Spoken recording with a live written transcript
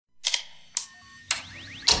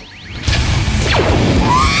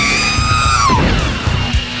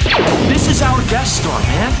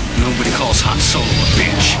Everybody calls Han Solo a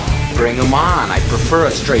bitch. Bring him on. I prefer a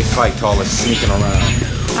straight fight to all this sneaking around.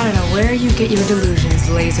 I don't know where you get your delusions,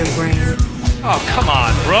 laser brain. Oh, come on,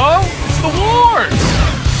 bro. It's the wars.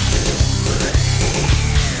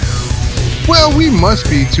 Well, we must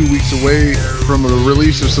be 2 weeks away from the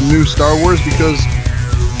release of some new Star Wars because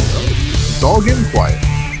it's all getting quiet.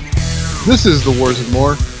 This is The Wars and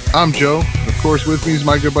More. I'm Joe. Of course, with me is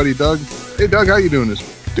my good buddy Doug. Hey, Doug, how you doing this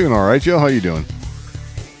week? Doing all right, Joe. How you doing?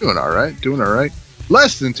 Doing all right. Doing all right.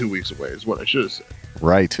 Less than 2 weeks away is what I should have said.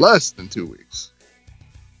 Right. Less than 2 weeks.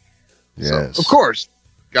 Yes. So, of course,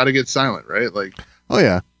 got to get silent, right? Like. Oh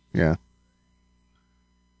yeah, yeah.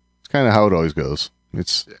 It's kind of how it always goes.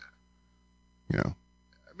 It's. Yeah. You know.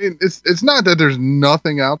 I mean, it's not that there's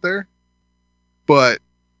nothing out there, but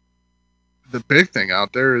the big thing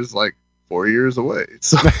out there is like 4 years away.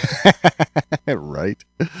 So. Right.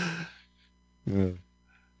 Yeah.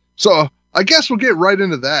 So I guess we'll get right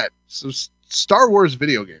into that. So Star Wars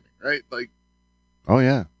video gaming, right? Like. Oh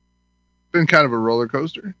yeah. Been kind of a roller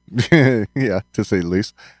coaster. Yeah, to say the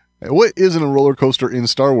least. What isn't a roller coaster in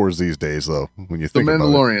Star Wars these days, though? When you think The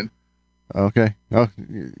Mandalorian. About it. Okay. Oh,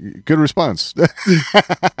 good response.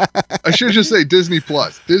 I should just say Disney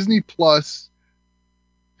Plus. Disney Plus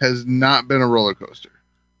has not been a roller coaster.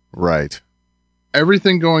 Right.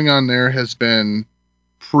 Everything going on there has been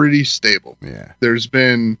pretty stable. Yeah. There's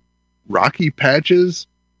been rocky patches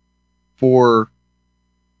for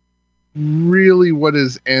really what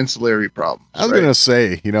is ancillary problems. I was gonna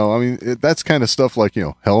say, you know, I mean, that's kind of stuff like, you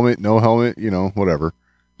know, helmet, no helmet, you know, whatever.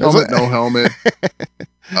 Helmet, no helmet.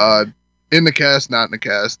 In the cast, not in the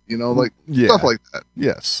cast. You know, like stuff like that.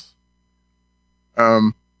 Yes.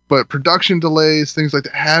 But production delays, things like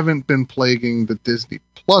that, haven't been plaguing the Disney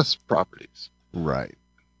Plus properties. Right.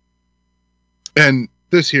 And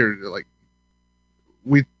this here, like,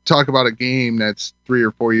 we talk about a game that's 3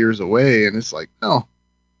 or 4 years away, and it's like, no.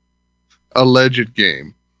 Alleged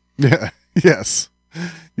game. Yeah. Yes.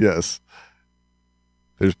 Yes.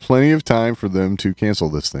 There's plenty of time for them to cancel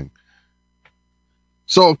this thing.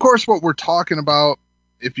 So, of course, what we're talking about,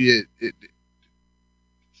 as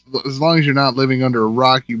long as you're not living under a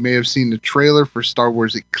rock, you may have seen the trailer for Star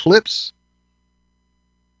Wars Eclipse.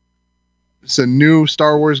 It's a new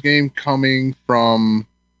Star Wars game coming from,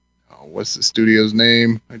 what's the studio's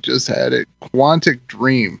name? I just had it. Quantic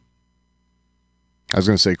Dream. I was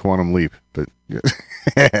going to say Quantum Leap, but yeah.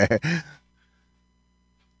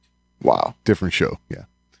 Wow. Different show. Yeah.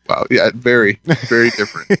 Wow. Yeah. Very, very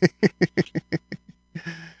different.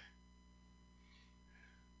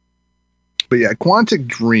 But yeah, Quantic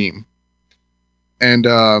Dream. And,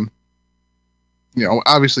 you know,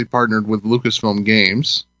 obviously partnered with Lucasfilm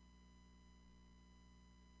Games.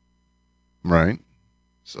 Right.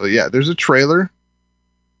 So yeah, there's a trailer.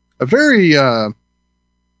 A very,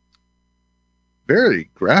 very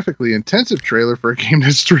graphically intensive trailer for a game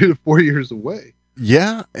that's 3 to 4 years away.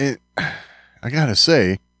 Yeah, I gotta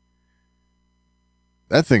say,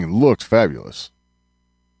 that thing looked fabulous.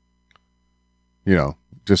 You know,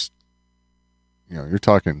 just, you know, you're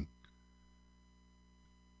talking,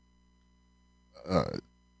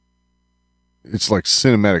 it's like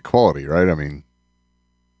cinematic quality, right? I mean,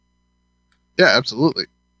 yeah, absolutely.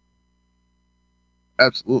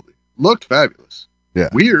 Absolutely. Looked fabulous. Yeah.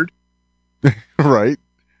 Weird. Right.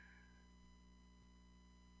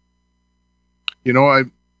 You know,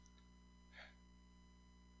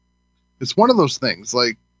 it's one of those things,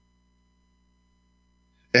 like,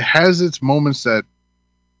 it has its moments that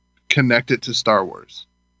connect it to Star Wars.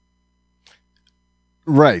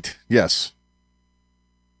 Right. Yes.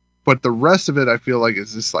 But the rest of it, I feel like,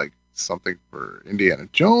 is just like something for Indiana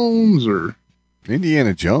Jones or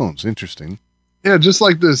Indiana Jones. Interesting. Yeah, just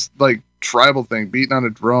like this, like, tribal thing, beating on a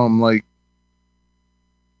drum, like,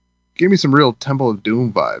 give me some real Temple of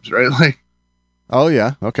Doom vibes, right? Like, oh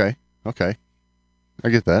yeah, okay, I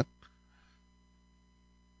get that.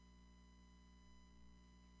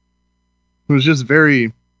 It was just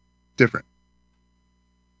very different.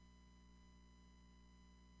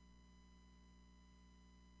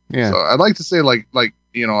 Yeah. So I'd like to say, like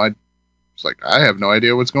you know, it's like I have no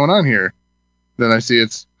idea what's going on here. Then I see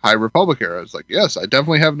it's High Republic era. It's like, yes, I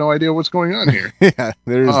definitely have no idea what's going on here. Yeah,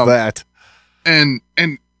 there's that. And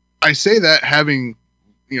I say that having,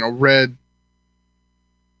 you know, read,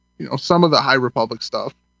 you know, some of the High Republic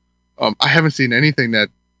stuff. I haven't seen anything that,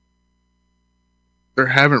 or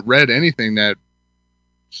haven't read anything that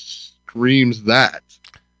screams that.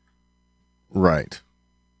 Right.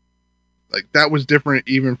 Like, that was different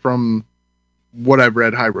even from what I've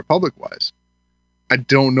read High Republic wise. I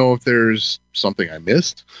don't know if there's something I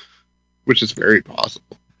missed, which is very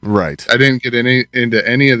possible. Right. I didn't get into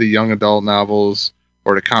any of the young adult novels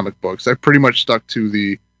or the comic books. I pretty much stuck to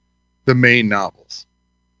the main novels.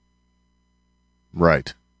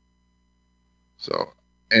 Right. So,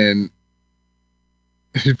 and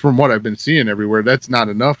from what I've been seeing everywhere, that's not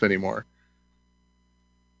enough anymore.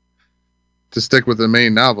 To stick with the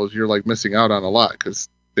main novels, you're like missing out on a lot because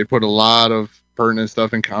they put a lot of pertinent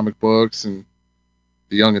stuff in comic books, and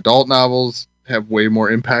the young adult novels have way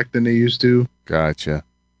more impact than they used to. Gotcha.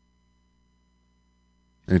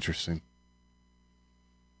 Interesting.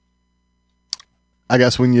 I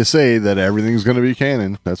guess when you say that everything's going to be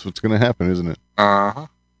canon, that's what's going to happen, isn't it? Uh-huh.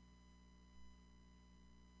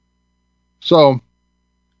 So,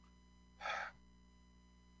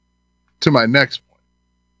 to my next point.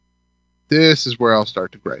 This is where I'll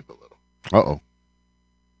start to gripe a little.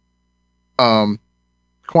 Uh-oh.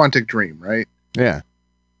 Quantic Dream, right? Yeah.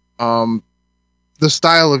 The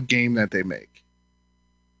style of game that they make.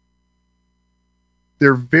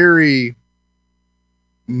 They're very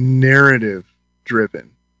narrative driven.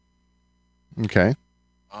 Okay.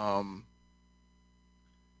 I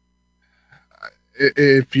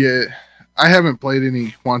haven't played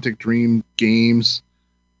any Quantic Dream games,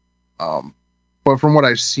 but from what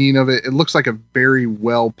I've seen of it, it looks like a very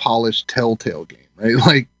well polished Telltale game, right?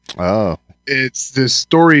 Like, it's this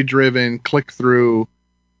story driven click through,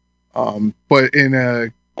 but in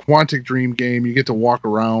a Quantic Dream game, you get to walk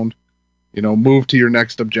around, move to your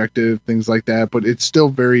next objective, things like that, but it's still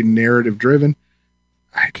very narrative driven.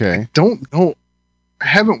 I don't know. I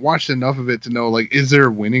haven't watched enough of it to know, like, is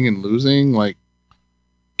there winning and losing? Like,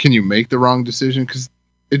 can you make the wrong decision? Because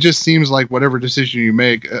it just seems like whatever decision you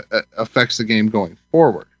make affects the game going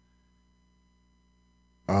forward.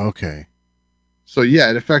 Okay. So, yeah,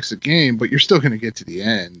 it affects the game, but you're still going to get to the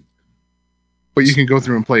end. But you can go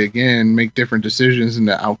through and play again, make different decisions, and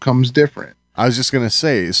the outcome's different. I was just going to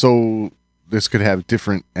say, so this could have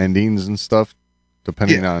different endings and stuff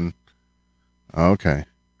depending on... Okay.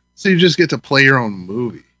 So you just get to play your own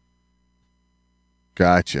movie.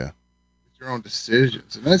 Gotcha. Your own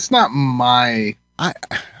decisions. And that's not my... I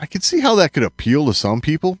could see how that could appeal to some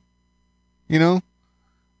people,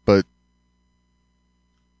 but...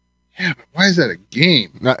 Yeah, but why is that a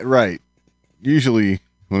game? Not right. Usually,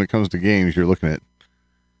 when it comes to games, you're looking at,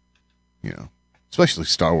 especially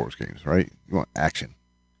Star Wars games, right? You want action.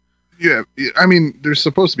 Yeah, I mean, there's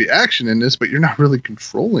supposed to be action in this, but you're not really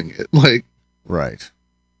controlling it. Like... Right.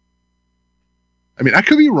 I mean, I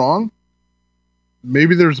could be wrong.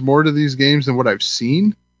 Maybe there's more to these games than what I've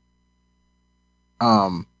seen.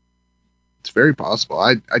 It's very possible.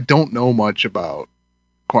 I don't know much about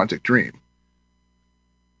Quantic Dream.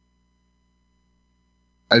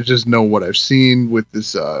 I just know what I've seen with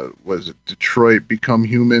this, was it Detroit Become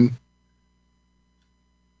Human?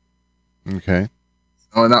 Okay.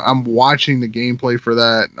 And I'm watching the gameplay for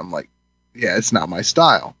that, and I'm like, yeah, it's not my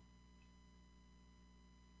style.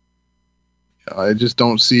 I just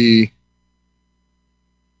don't see...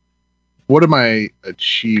 What am I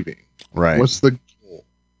achieving? Right. What's the goal?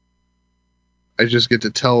 I just get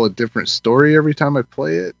to tell a different story every time I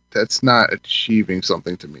play it? That's not achieving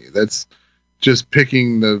something to me. That's just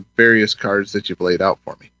picking the various cards that you've laid out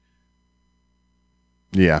for me.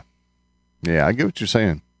 Yeah. Yeah, I get what you're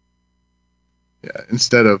saying. Yeah,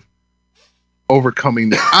 instead of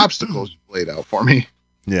overcoming the obstacles you've laid out for me.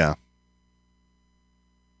 Yeah.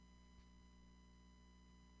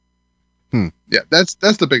 Yeah, that's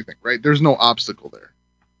the big thing, right? There's no obstacle there.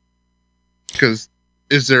 Because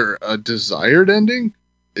is there a desired ending?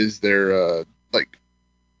 Is there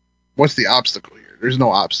what's the obstacle here? There's no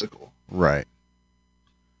obstacle. Right.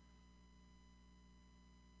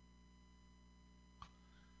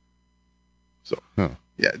 So,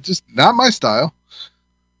 yeah, just not my style.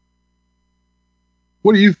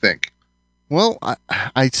 What do you think? Well,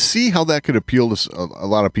 I see how that could appeal to a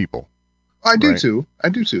lot of people. I do too.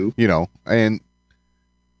 And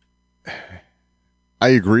I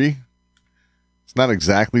agree. It's not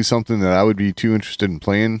exactly something that I would be too interested in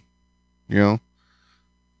playing, I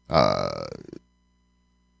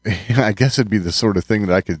guess it'd be the sort of thing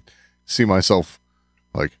that I could see myself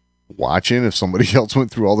like watching if somebody else went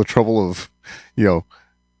through all the trouble of,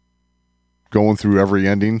 going through every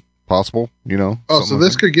ending possible, Oh, so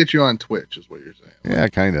this could get you on Twitch is what you're saying. Yeah,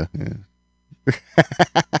 kind of. Yeah.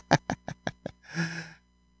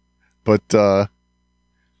 But that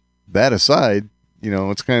aside,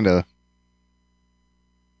 it's kind of,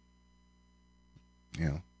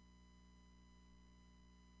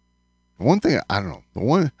 one thing, I don't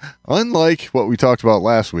know, unlike what we talked about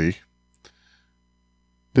last week,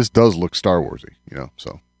 this does look Star Warsy,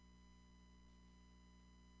 so.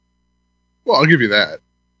 Well, I'll give you that.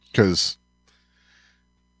 because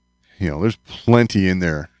there's plenty in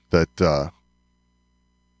there that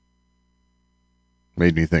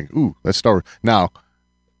made me think, ooh, that's Star Wars. Now,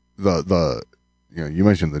 the you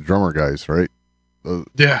mentioned the drummer guys, right?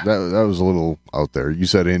 Yeah. That was a little out there. You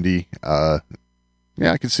said indie.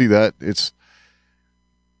 Yeah, I can see that.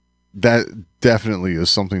 That definitely is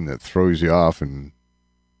something that throws you off and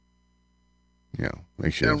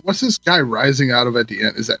makes you. And what's this guy rising out of at the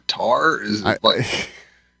end? Is that tar? Is it like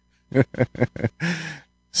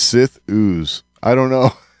Sith ooze? I don't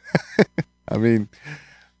know. I mean,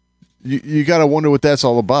 you got to wonder what that's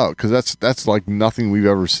all about, because that's like nothing we've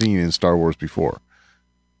ever seen in Star Wars before.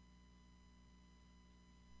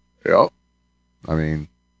 Yeah. I mean,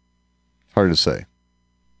 hard to say.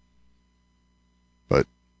 But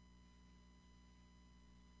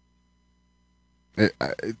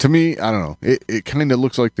to me, I don't know. It kind of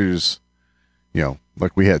looks like there's,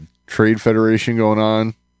 like we had Trade Federation going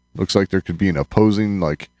on. Looks like there could be an opposing,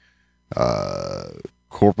 like,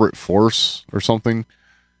 corporate force or something.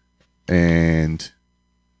 And,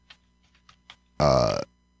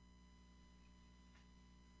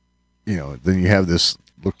 then you have this,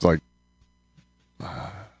 looks like,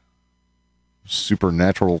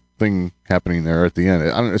 supernatural thing happening there at the end.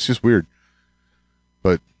 I don't know, it's just weird.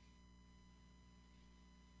 But,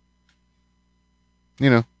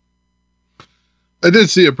 I did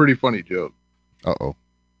see a pretty funny joke. Uh-oh.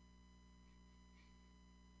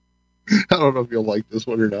 I don't know if you'll like this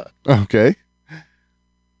one or not. Okay.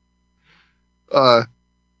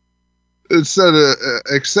 It said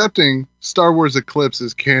accepting Star Wars Eclipse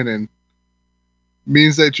as canon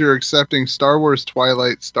means that you're accepting Star Wars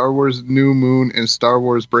Twilight, Star Wars New Moon, and Star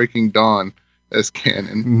Wars Breaking Dawn as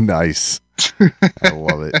canon. Nice. I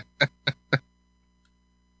love it.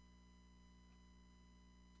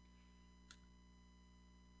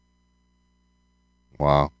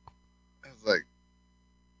 Wow. I was like,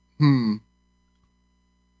 I don't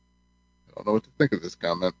know what to think of this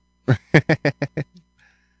comment.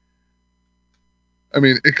 I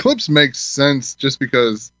mean, Eclipse makes sense just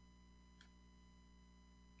because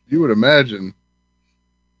you would imagine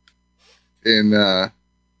in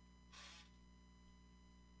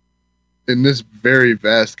this very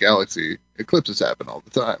vast galaxy, eclipses happen all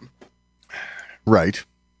the time. Right.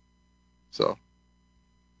 So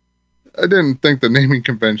I didn't think the naming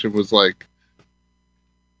convention was like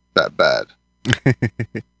that bad.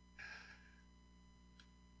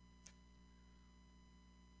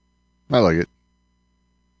 I like it.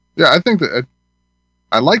 Yeah, I think that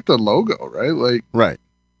I like the logo, right? Like, right.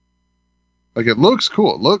 Like, it looks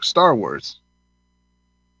cool. It looks Star Wars.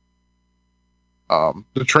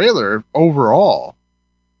 The trailer overall,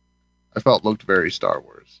 I felt looked very Star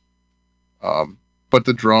Wars. But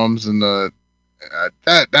the drums and the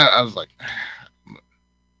that I was like,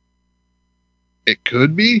 it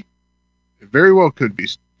could be, it very well could be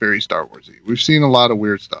very Star Warsy. We've seen a lot of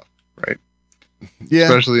weird stuff, right? Yeah,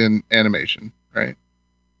 especially in animation, right?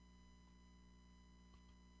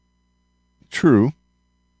 True.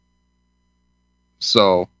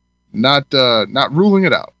 So, not ruling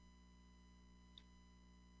it out,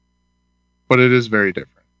 but it is very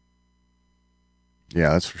different.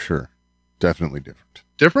 Yeah, that's for sure. Definitely different.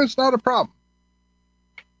 Different's not a problem.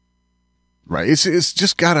 Right. It's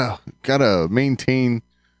just gotta maintain,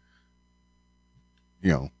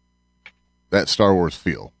 that Star Wars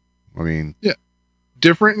feel. I mean, yeah,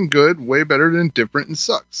 different and good, way better than different and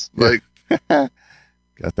sucks. Yeah. Like,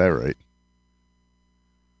 got that right.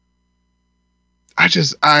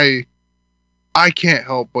 I can't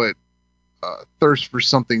help but thirst for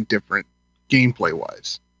something different gameplay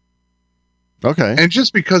wise. Okay. And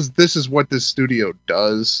just because this is what this studio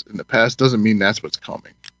does in the past doesn't mean that's what's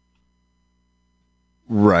coming.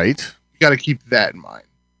 Right. You got to keep that in mind.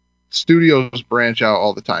 Studios branch out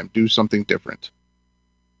all the time, do something different.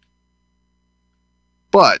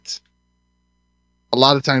 But a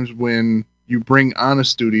lot of times when you bring on a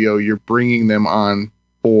studio, you're bringing them on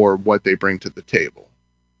for what they bring to the table.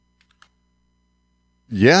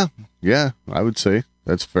 Yeah, I would say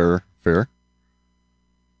that's fair.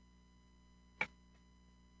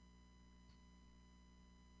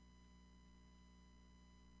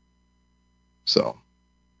 So,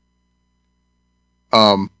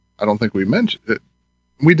 I don't think we mentioned it.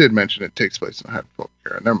 We did mention it takes place in a hyperbolic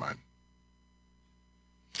era. Never mind.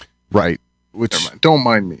 Right. Which, never mind. Don't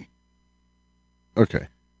mind me. Okay.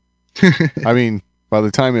 I mean, by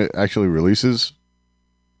the time it actually releases,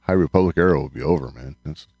 High Republic era will be over, man.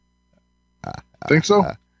 Think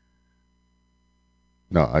so?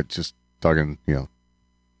 No, I just talking,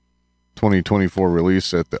 2024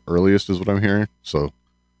 release at the earliest is what I'm hearing. So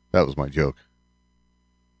that was my joke.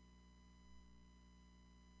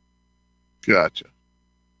 Gotcha.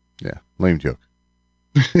 Yeah, lame joke.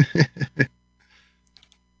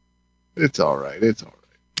 It's all right. It's all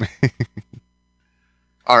right.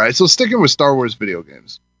 All right, so sticking with Star Wars video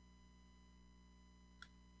games.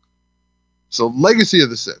 So Legacy of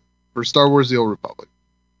the Sith for Star Wars The Old Republic.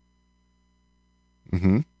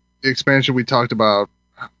 Mm-hmm. The expansion we talked about,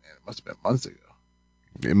 oh man, it must have been months ago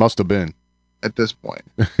It must have been. at this point.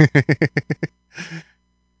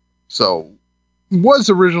 So, was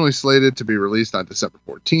originally slated to be released on December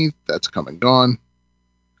 14th. That's come and gone.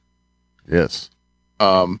 Yes.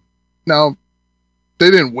 Now, they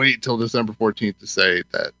didn't wait till December 14th to say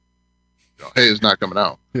that, hey, it's not coming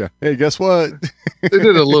out. Yeah. Hey, guess what? They did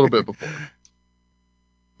it a little bit before.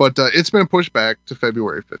 But it's been pushed back to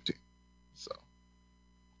February 15th. So,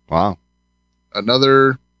 Wow.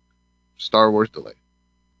 another Star Wars delay.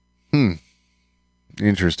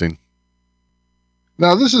 Interesting.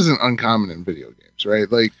 Now, this isn't uncommon in video games,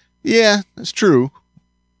 right? Like, Yeah, that's true.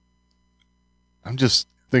 I'm just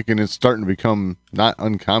thinking it's starting to become not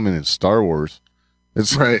uncommon in Star Wars.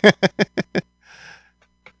 It's right.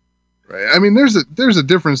 Right. I mean, there's a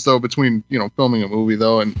difference though between, filming a movie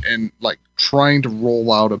though and like trying to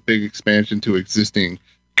roll out a big expansion to existing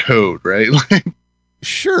code, right? Like,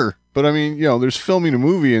 Sure, but I mean, there's filming a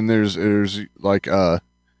movie and there's like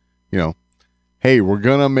hey, we're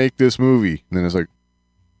gonna make this movie, and then it's like,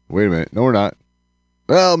 wait a minute, no, we're not.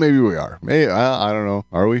 Well, maybe we are. Maybe I don't know.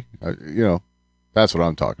 Are we? That's what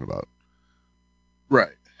I'm talking about. right.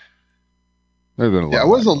 There's been a lot. Yeah, I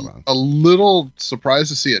was a little surprised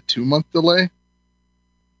to see a 2-month delay.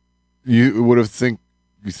 You would have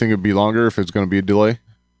you think it'd be longer if it's going to be a delay?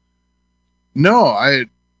 No,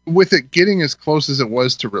 with it getting as close as it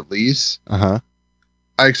was to release, I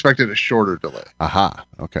expected a shorter delay. Aha.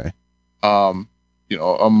 Okay. A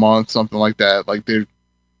month, something like that. Like they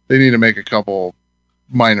need to make a couple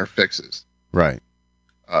minor fixes. Right.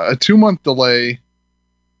 A 2-month delay.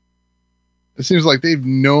 It seems like they've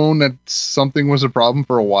known that something was a problem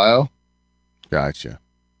for a while. Gotcha.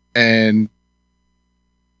 And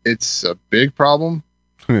it's a big problem.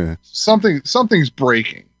 Something's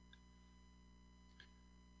breaking.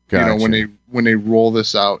 Gotcha. When they roll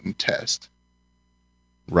this out and test.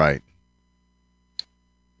 Right.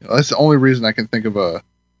 That's the only reason I can think of a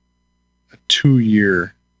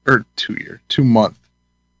 2-month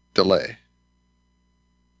delay.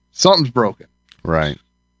 Something's broken. Right.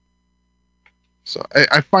 So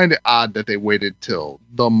I find it odd that they waited till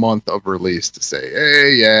the month of release to say,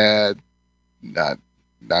 hey, yeah, not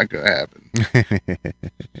gonna happen.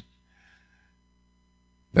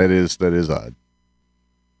 That is odd.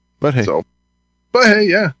 But hey.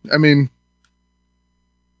 Yeah. I mean,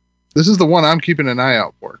 this is the one I'm keeping an eye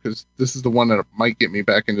out for because this is the one that might get me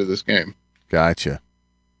back into this game. Gotcha.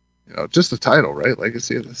 Just the title, right?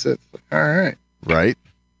 Legacy of the Sith. Like, all right. Right.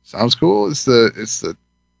 Sounds cool. It's the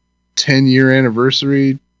 10-year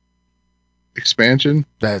anniversary expansion.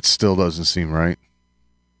 That still doesn't seem right.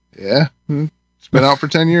 Yeah. It's been out for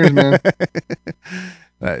 10 years, man.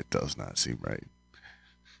 That does not seem right.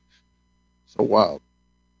 So wild.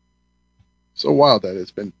 So wild that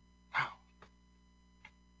it's been. Wow.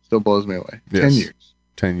 Still blows me away. Yes. 10 years.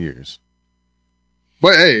 10 years.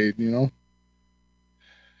 But hey,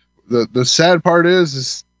 the sad part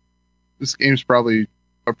is this game's probably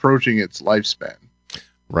approaching its lifespan.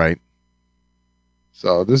 Right.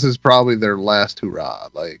 So this is probably their last hurrah.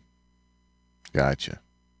 Like, Gotcha.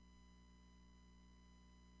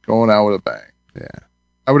 going out with a bang. Yeah.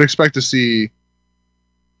 I would expect to see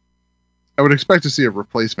a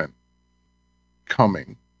replacement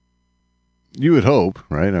coming. You would hope,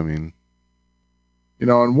 right? I mean,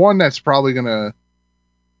 And one that's probably going to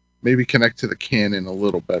maybe connect to the canon a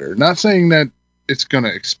little better. Not saying that it's going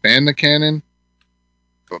to expand the canon,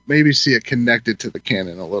 but maybe see it connected to the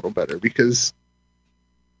canon a little better because,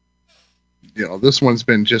 this one's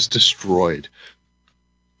been just destroyed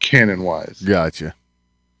canon-wise. gotcha.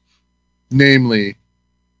 Namely,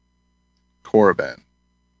 Korriban.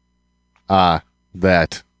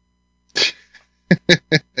 That.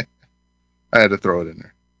 I had to throw it in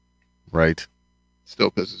there. Right.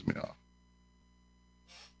 Still pisses me off.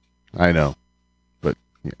 I know. But,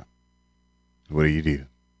 yeah. What do you do?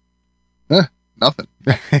 Nothing.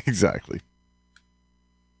 Exactly.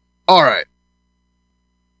 All right.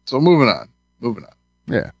 So moving on.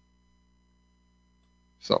 Yeah.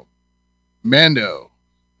 So, Mando,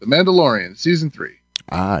 The Mandalorian, Season 3.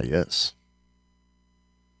 Yes.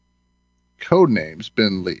 Codename's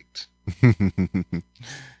been leaked.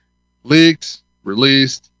 Leaked,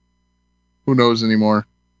 released. Who knows anymore?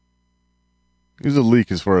 It was a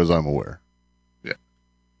leak as far as I'm aware. Yeah.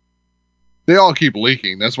 They all keep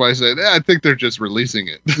leaking. That's why I said, I think they're just releasing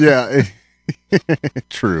it. Yeah.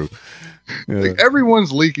 True. Yeah. Like,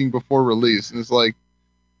 everyone's leaking before release, and it's like,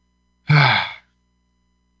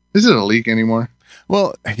 is it a leak anymore?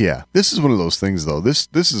 Well, yeah. This is one of those things, though. This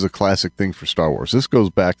is a classic thing for Star Wars. This goes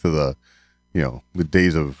back to the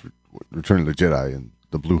days of Return of the Jedi and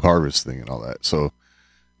the Blue Harvest thing and all that. So,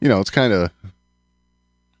 it's kind of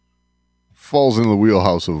falls in the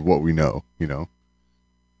wheelhouse of what we know,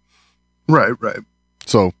 Right.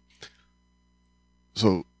 So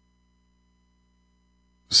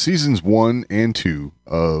seasons 1 and 2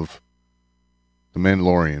 of The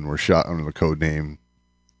Mandalorian were shot under the codename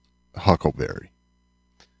Huckleberry.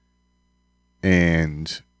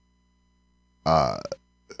 And Book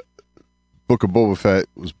of Boba Fett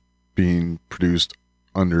was being produced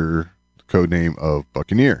under the codename of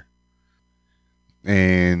Buccaneer.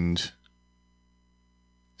 And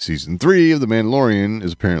season 3 of The Mandalorian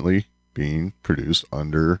is apparently being produced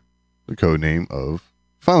under the codename of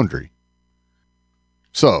Foundry.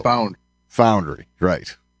 So, Foundry,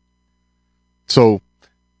 right. So,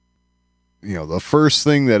 the first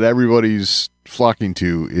thing that everybody's flocking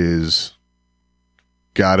to is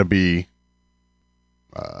gotta mean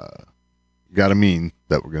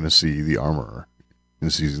that we're going to see the Armorer in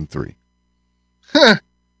season 3.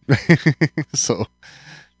 So,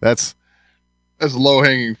 that's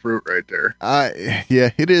low-hanging fruit right there. Yeah,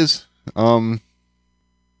 it is.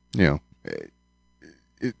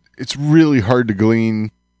 It's really hard to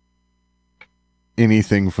glean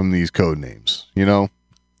anything from these code names,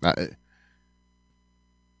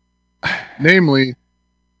 Namely,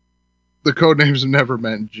 the code names have never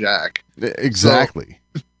meant Jack. Exactly.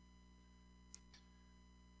 So,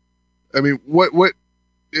 I mean, what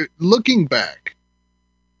looking back,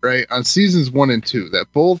 right, on seasons 1 and 2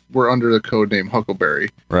 that both were under the code name Huckleberry.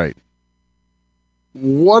 Right.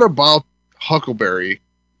 What about Huckleberry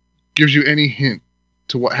gives you any hint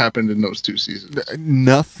to what happened in those 2 seasons?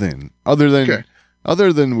 Nothing other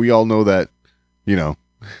than we all know that,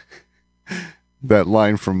 that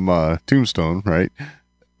line from Tombstone, right?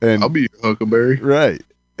 And I'll be your Huckleberry. Right.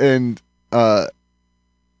 And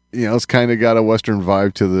it's kind of got a Western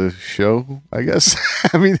vibe to the show, I guess.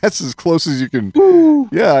 I mean, that's as close as you can. Woo.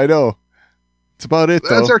 Yeah, I know. That's about it, though.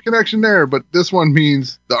 That's our connection there, but this one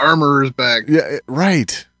means the Armorer is back. Yeah,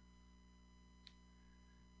 right.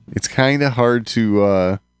 It's kind of hard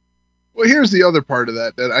to... Well, here's the other part of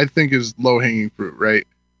that I think is low-hanging fruit, right?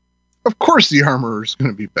 Of course the Armorer is going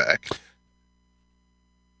to be back.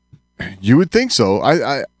 You would think so.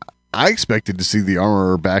 I expected to see the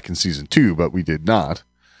Armorer back in season 2, but we did not.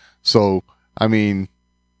 So, I mean,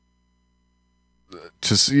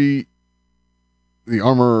 to see the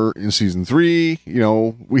Armorer in season 3,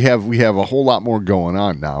 we have a whole lot more going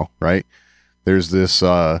on now, right? There's this,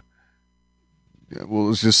 well,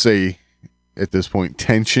 let's just say at this point,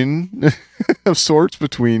 tension of sorts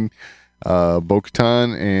between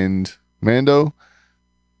Bo-Katan and Mando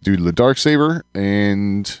due to the Darksaber,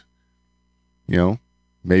 and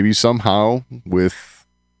maybe somehow with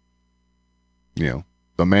the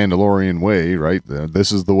Mandalorian way, right?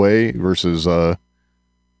 This is the way versus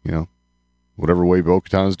whatever way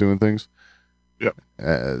Bo-Katan is doing things. Yep.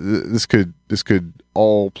 This could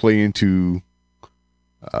all play into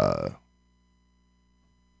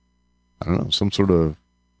I don't know, some sort of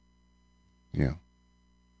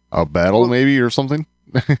a battle, maybe, or something.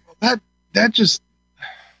 that just,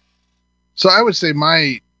 so I would say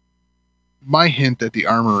my hint that the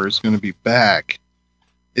Armorer is going to be back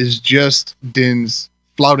is just Din's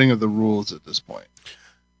flouting of the rules at this point.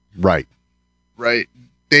 Right.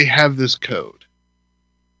 They have this code,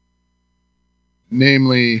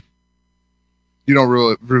 namely, you don't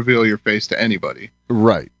reveal your face to anybody.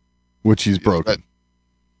 Right. Which he's broken.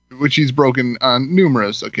 Which he's broken on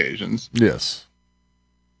numerous occasions. Yes.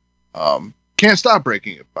 Can't stop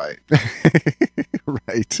breaking it by.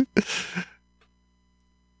 Right.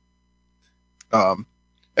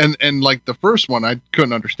 And like the first one, I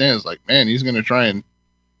couldn't understand. It's like, man, he's going to try and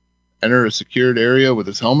enter a secured area with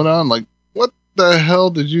his helmet on. Like, what the hell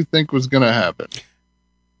did you think was going to happen?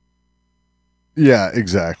 Yeah,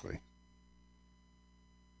 exactly.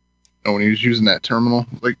 Oh, when he was using that terminal,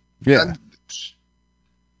 like, yeah.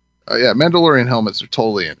 Yeah, Mandalorian helmets are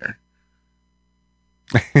totally in there.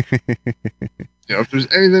 If there's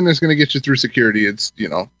anything that's going to get you through security, it's,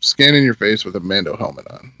 scanning your face with a Mando helmet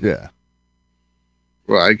on. Yeah.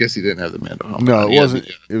 Well, I guess he didn't have the Mando helmet. No, on. It wasn't.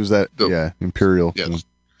 It was that, Imperial. Yeah,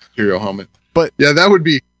 Imperial helmet. But yeah, that would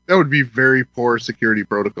be very poor security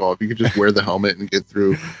protocol if you could just wear the helmet and get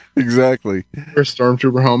through. Exactly. Or a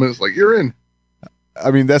stormtrooper helmet, it's like, you're in.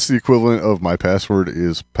 I mean, that's the equivalent of my password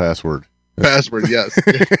is password. Password, yes.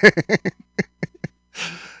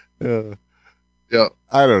 Yeah.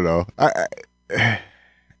 I don't know.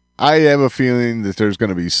 I have a feeling that there's going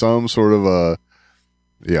to be some sort of a,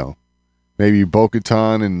 maybe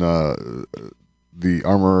Bo-Katan and the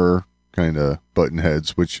armorer kind of button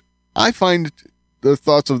heads, which I find the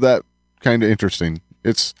thoughts of that kind of interesting.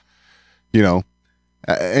 It's,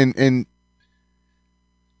 and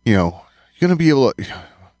you're going to be able to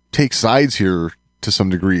take sides here to some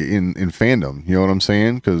degree in fandom. You know what I'm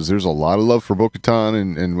saying? Because there's a lot of love for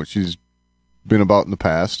Bo-Katan and what she's been about in the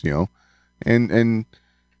past, and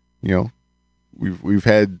we've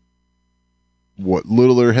had what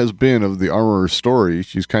little there has been of the armorer's story.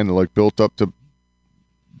 She's kind of like built up to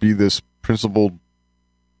be this principled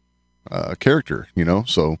character,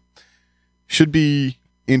 so should be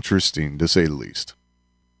interesting to say the least.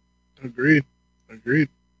 Agreed.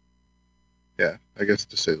 Yeah, I guess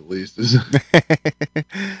to say the least.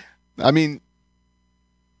 I mean,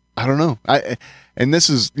 I don't know. And this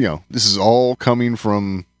is all coming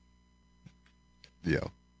from,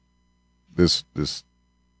 this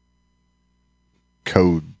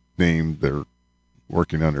code name they're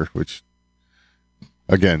working under, which,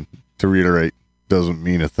 again, to reiterate, doesn't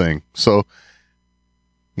mean a thing. So,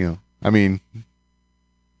 I mean,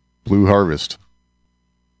 Blue Harvest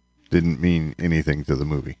didn't mean anything to the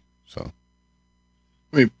movie. So,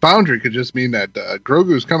 I mean, Boundary could just mean that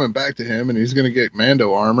Grogu's coming back to him and he's going to get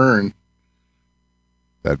Mando armor and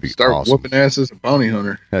that'd be start awesome. whooping ass as a bounty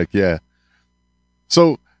hunter. Heck yeah.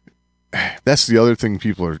 So that's the other thing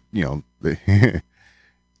people are, they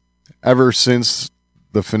ever since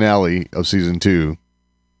the finale of season 2,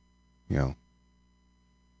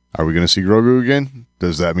 are we going to see Grogu again?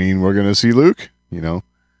 Does that mean we're going to see Luke?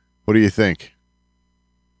 What do you think?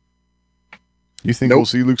 You think we'll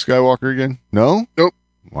see Luke Skywalker again? No? Nope.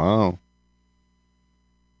 Wow.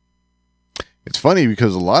 It's funny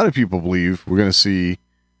because a lot of people believe we're going to see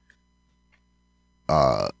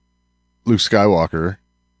Luke Skywalker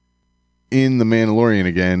in The Mandalorian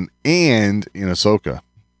again and in Ahsoka.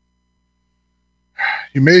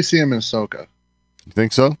 You may see him in Ahsoka. You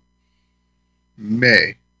think so?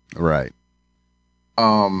 May. Right.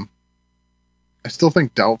 I still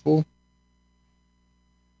think doubtful,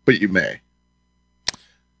 but you may.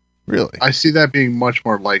 Really? I see that being much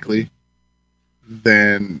more likely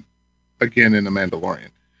than, again, in The Mandalorian.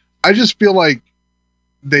 I just feel like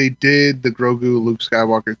they did the Grogu Luke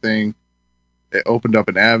Skywalker thing. It opened up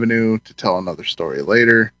an avenue to tell another story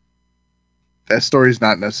later. That story's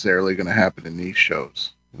not necessarily going to happen in these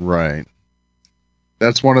shows. Right.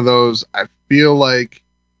 That's one of those, I feel like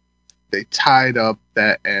they tied up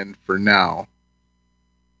that end for now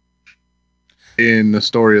in the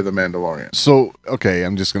story of The Mandalorian. So, okay,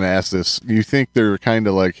 I'm just going to ask this. Do you think they're kind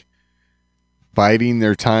of like biding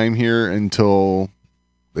their time here until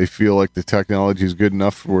they feel like the technology is good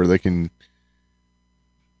enough where they can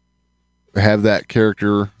have that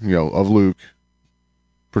character, of Luke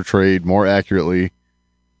portrayed more accurately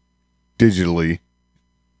digitally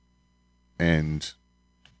and,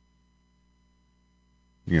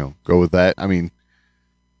 go with that? I mean,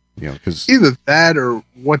 because either that or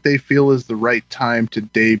what they feel is the right time to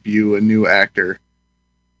debut a new actor.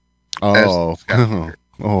 Oh,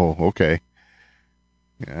 oh, okay.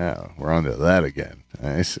 Yeah, we're on to that again.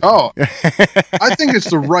 I see. Oh, I think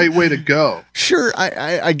it's the right way to go. Sure,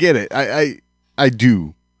 I get it. I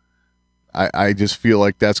do. I just feel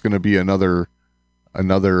like that's going to be another. It's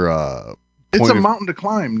a mountain to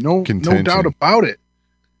climb. No doubt about it.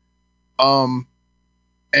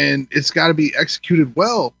 And it's got to be executed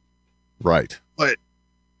well. Right. But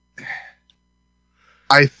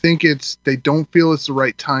I think they don't feel it's the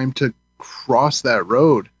right time to cross that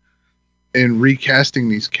road in recasting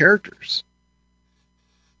these characters.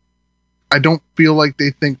 I don't feel like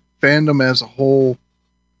they think fandom as a whole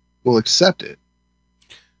will accept it.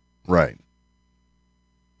 Right.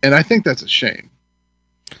 And I think that's a shame.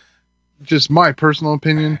 Just my personal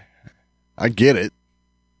opinion. I get it.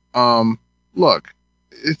 Look,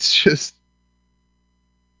 it's just,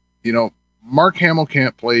 Mark Hamill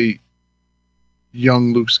can't play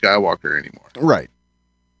young Luke Skywalker anymore. Right.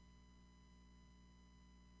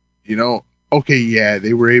 Okay, yeah,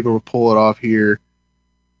 they were able to pull it off here,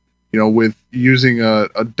 with using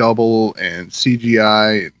a double and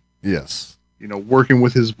CGI. Yes. Working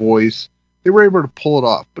with his voice. They were able to pull it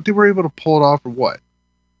off. But they were able to pull it off for what?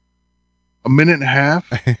 A minute and a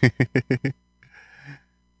half?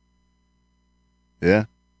 Yeah.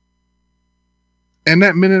 And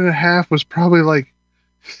that minute and a half was probably like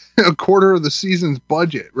a quarter of the season's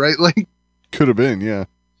budget, right? Like, could have been, yeah.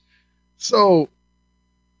 So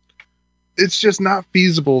it's just not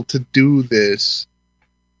feasible to do this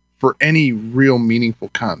for any real meaningful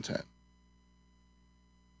content.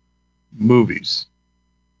 Movies,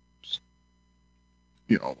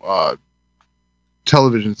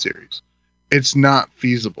 television series. It's not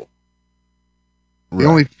feasible. Right. The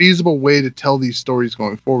only feasible way to tell these stories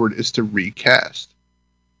going forward is to recast.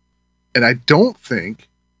 And I don't think,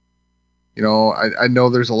 I know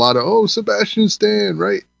there's a lot of, Sebastian Stan,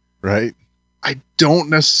 right? Right. I don't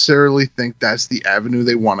necessarily think that's the avenue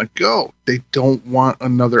they want to go. They don't want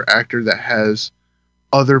another actor that has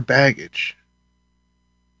other baggage.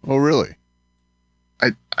 Oh, really?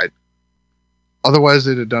 Otherwise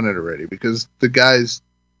they'd have done it already, because the guy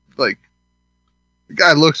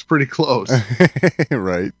looks pretty close.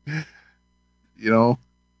 Right.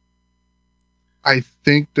 I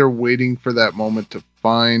think they're waiting for that moment to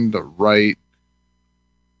find the right,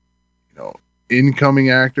 incoming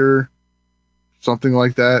actor, something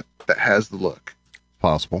like that has the look.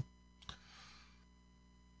 Possible.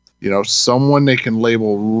 Someone they can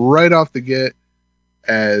label right off the get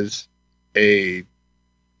as a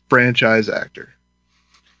franchise actor.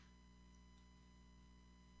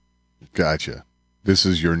 Gotcha. This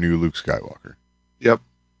is your new Luke Skywalker. Yep.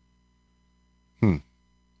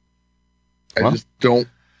 I just don't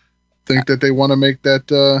think that they want to make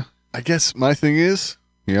that. I guess my thing is,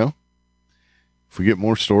 if we get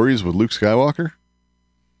more stories with Luke Skywalker,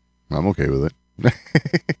 I'm okay with it.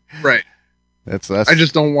 Right. That's. I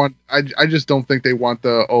just don't want. I just don't think they want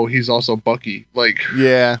he's also Bucky. Like.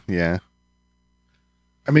 Yeah.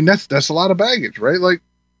 I mean, that's a lot of baggage, right? Like,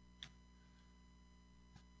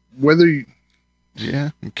 whether you. Yeah,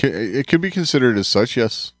 it could be considered as such.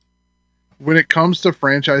 Yes. When it comes to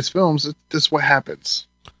franchise films, that's what happens.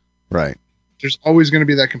 Right. There's always going to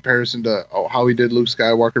be that comparison to how he did Luke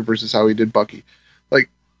Skywalker versus how he did Bucky. Like,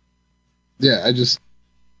 yeah,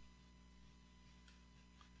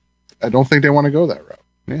 I don't think they want to go that route.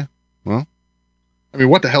 Yeah. Well, I mean,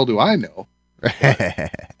 what the hell do I know?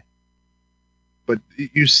 But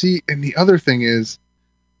you see, and the other thing is,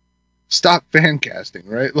 stop fan casting,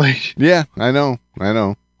 right? Like, yeah, I know.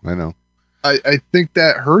 I think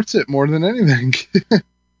that hurts it more than anything.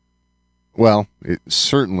 Well, it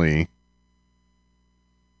certainly,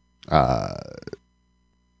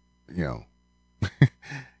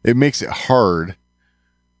 it makes it hard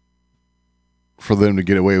for them to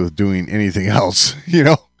get away with doing anything else,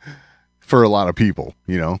 for a lot of people,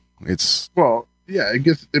 it's. Well, yeah,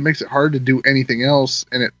 it makes it hard to do anything else.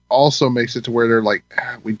 And it also makes it to where they're like,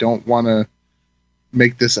 we don't want to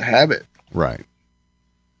make this a habit. Right.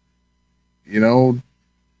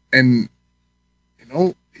 And,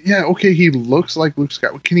 yeah, okay, he looks like Luke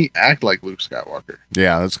Skywalker. Can he act like Luke Skywalker?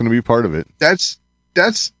 Yeah, that's going to be part of it. That's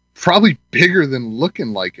probably bigger than looking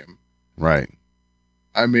like him. Right.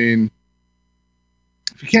 I mean,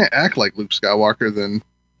 if you can't act like Luke Skywalker, then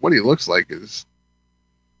what he looks like is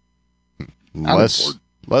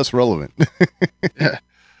less relevant. Yeah,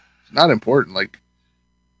 it's not important. Like,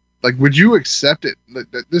 would you accept it?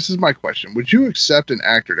 This is my question. Would you accept an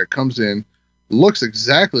actor that comes in, looks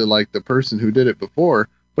exactly like the person who did it before,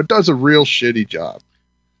 but does a real shitty job?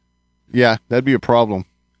 Yeah, that'd be a problem.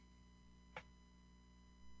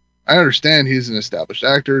 I understand he's an established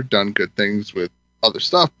actor, done good things with other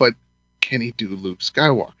stuff, but can he do Luke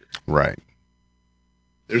Skywalker? Right.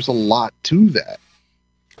 There's a lot to that.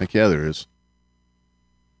 Like, yeah, there is.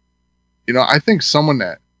 I think someone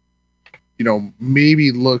that,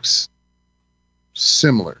 maybe looks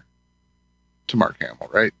similar to Mark Hamill,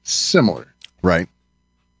 right? Similar. Right.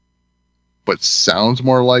 But sounds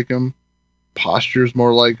more like him, postures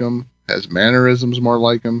more like him, has mannerisms more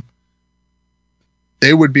like him.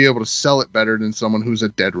 They would be able to sell it better than someone who's a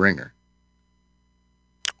dead ringer.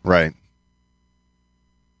 Right.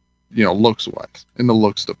 Looks wise, in the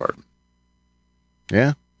looks department.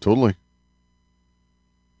 Yeah, totally.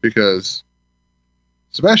 Because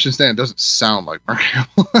Sebastian Stan doesn't sound like Mark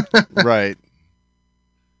Hamill. Right.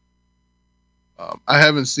 I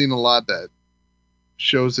haven't seen a lot that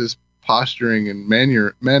shows his posturing and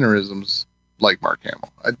mannerisms like Mark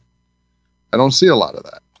Hamill. I don't see a lot of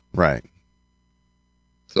that. Right.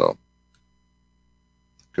 So,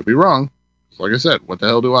 could be wrong. Like I said, what the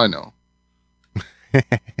hell do I know?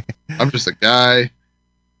 I'm just a guy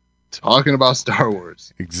talking about Star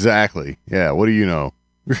Wars. Exactly. Yeah. What do you know?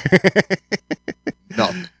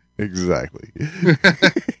 Nothing. Exactly.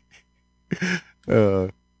 I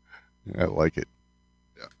like it.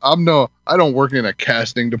 I don't work in a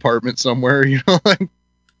casting department somewhere, like.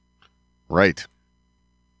 Right.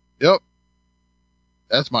 Yep.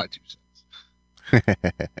 That's my 2 cents.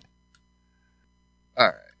 All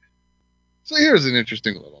right. So here's an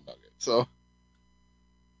interesting little nugget. So,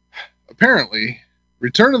 apparently,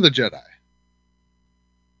 Return of the Jedi.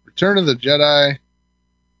 Return of the Jedi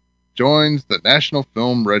joins the National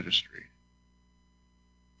Film Registry.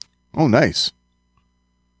 Oh, nice.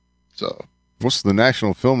 So, what's the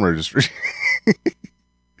National Film Registry?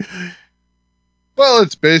 well,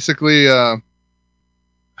 it's basically,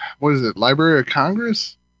 what is it, Library of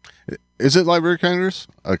Congress? Is it Library of Congress?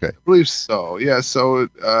 Okay. I believe so. Yeah, so,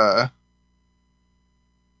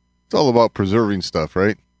 it's all about preserving stuff,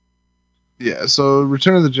 right? yeah, so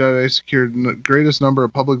Return of the Jedi secured the greatest number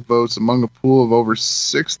of public votes among a pool of over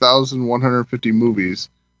 6,150 movies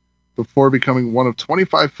before becoming one of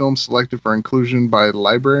 25 films selected for inclusion by the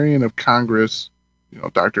Librarian of Congress,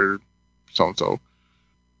 Dr. So-and-so.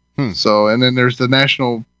 So, and then there's the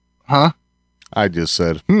National... Huh? I just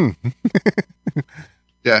said, Yeah.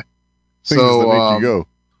 Things that make you go.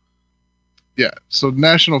 Yeah, so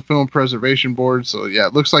National Film Preservation Board. So, yeah,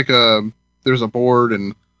 it looks like there's a board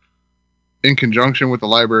and in conjunction with the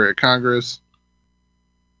Library of Congress.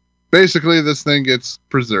 Basically, this thing gets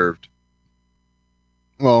preserved.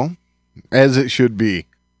 Well, as it should be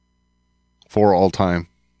for all time.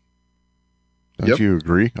 Don't you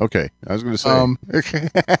agree? Okay, I was going to say.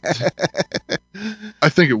 I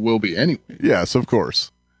think it will be anyway. Yes, of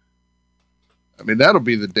course. I mean, that'll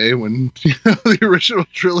be the day when the original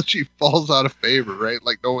trilogy falls out of favor, right?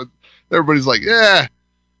 Like, everybody's like, yeah,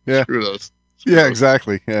 screw those. Yeah,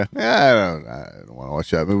 exactly. Yeah, I don't want to watch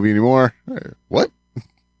that movie anymore. What?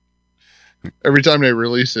 Every time they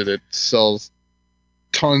release it, it sells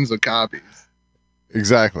tons of copies.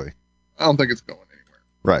 Exactly. I don't think it's going anywhere.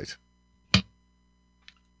 Right.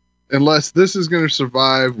 Unless this is going to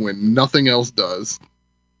survive when nothing else does.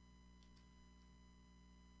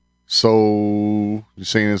 So you're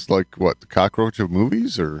saying it's like what, the cockroach of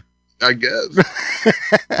movies, or? I guess.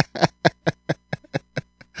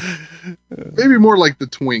 Maybe more like the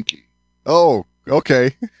Twinkie. Oh,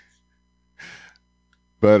 okay.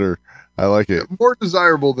 Better. I like it. Yeah, more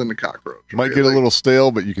desirable than the cockroach. Might get a little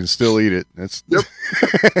stale, but you can still eat it. That's Yep.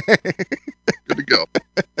 Good to go.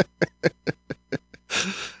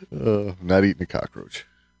 Not eating a cockroach.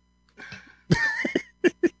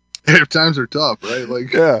 If times are tough, right?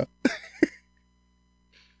 Like, yeah.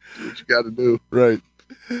 Do what you got to do. Right.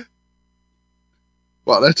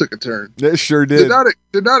 Wow, that took a turn. That sure did.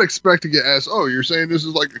 Did not expect to get asked, oh, you're saying this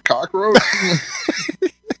is like a cockroach?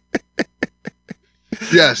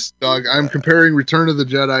 Yes, dog. I'm comparing Return of the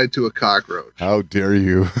Jedi to a cockroach. How dare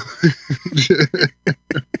you?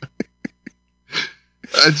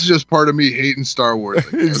 That's just part of me hating Star Wars.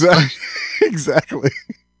 Exactly. Exactly.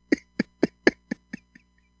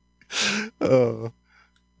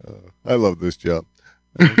 I love this job.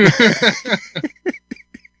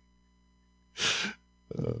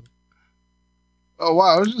 Oh,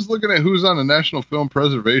 wow. I was just looking at who's on the National Film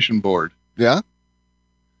Preservation Board. Yeah?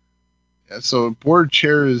 Yeah, so board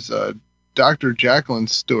chair is Dr. Jacqueline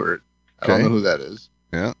Stewart. I don't know who that is.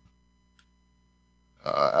 Yeah.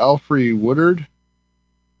 Alfred Woodard.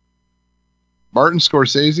 Martin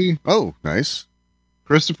Scorsese. Oh, nice.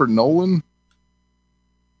 Christopher Nolan.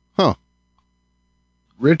 Huh.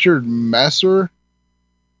 Richard Masur.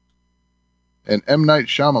 And M. Night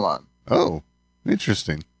Shyamalan. Oh,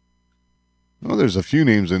 interesting. Well, there's a few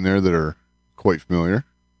names in there that are quite familiar.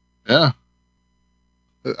 Yeah.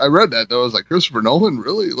 I read that, though. I was like, Christopher Nolan?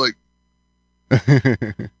 Really? Like,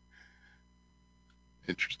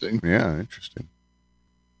 interesting. Yeah, interesting.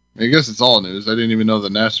 I guess it's all news. I didn't even know the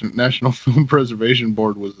National Film Preservation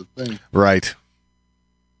Board was a thing. Right.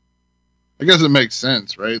 I guess it makes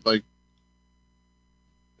sense, right? Like,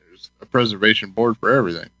 there's a preservation board for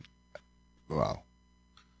everything. Wow.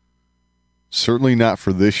 Certainly not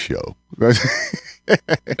for this show. No.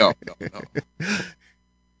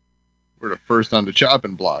 We're the first on the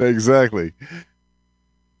chopping block. Exactly.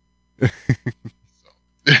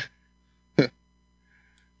 The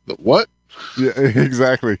what? Yeah,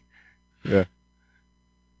 exactly. Yeah.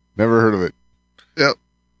 Never heard of it. Yep.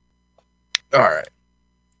 All right.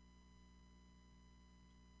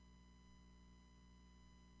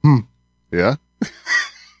 Yeah.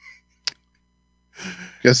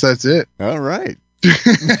 Guess that's it. All right.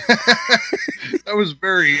 That was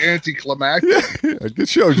very anticlimactic. A good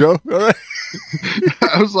show, Joe. All right.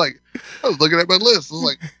 I was looking at my list. I was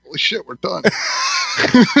like, holy shit, we're done.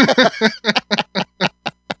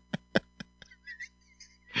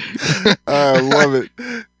 I love it.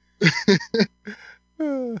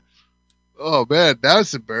 Oh, man,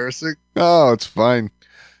 that's embarrassing. Oh, it's fine.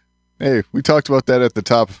 Hey, we talked about that at the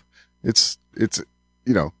top. It's you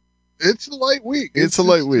know, it's a light week. It's a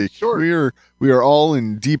light week. Short. We are all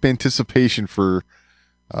in deep anticipation for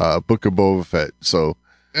Book of Boba Fett. So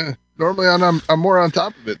Yeah. Normally I'm more on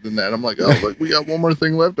top of it than that. I'm like, oh, look, we got one more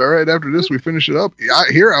thing left. All right, after this, we finish it up.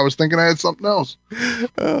 Here, I was thinking I had something else.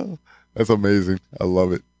 oh, that's amazing. I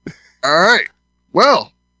love it. All right.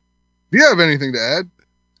 Well, do you have anything to add?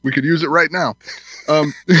 We could use it right now. Yeah.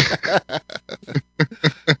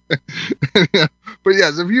 But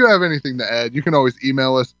yes, if you have anything to add, you can always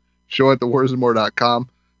email us, show@thewarsandmore.com.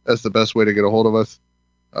 That's the best way to get a hold of us.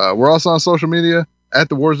 We're also on social media,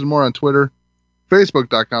 @TheWarsAndMore on Twitter,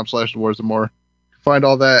 Facebook.com/TheWarsAndMore. Find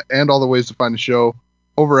all that and all the ways to find the show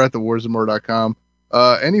over at thewarsandmore.com.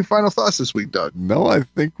 Any final thoughts this week, Doug? No, I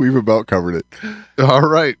think we've about covered it. All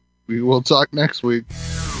right. We will talk next week.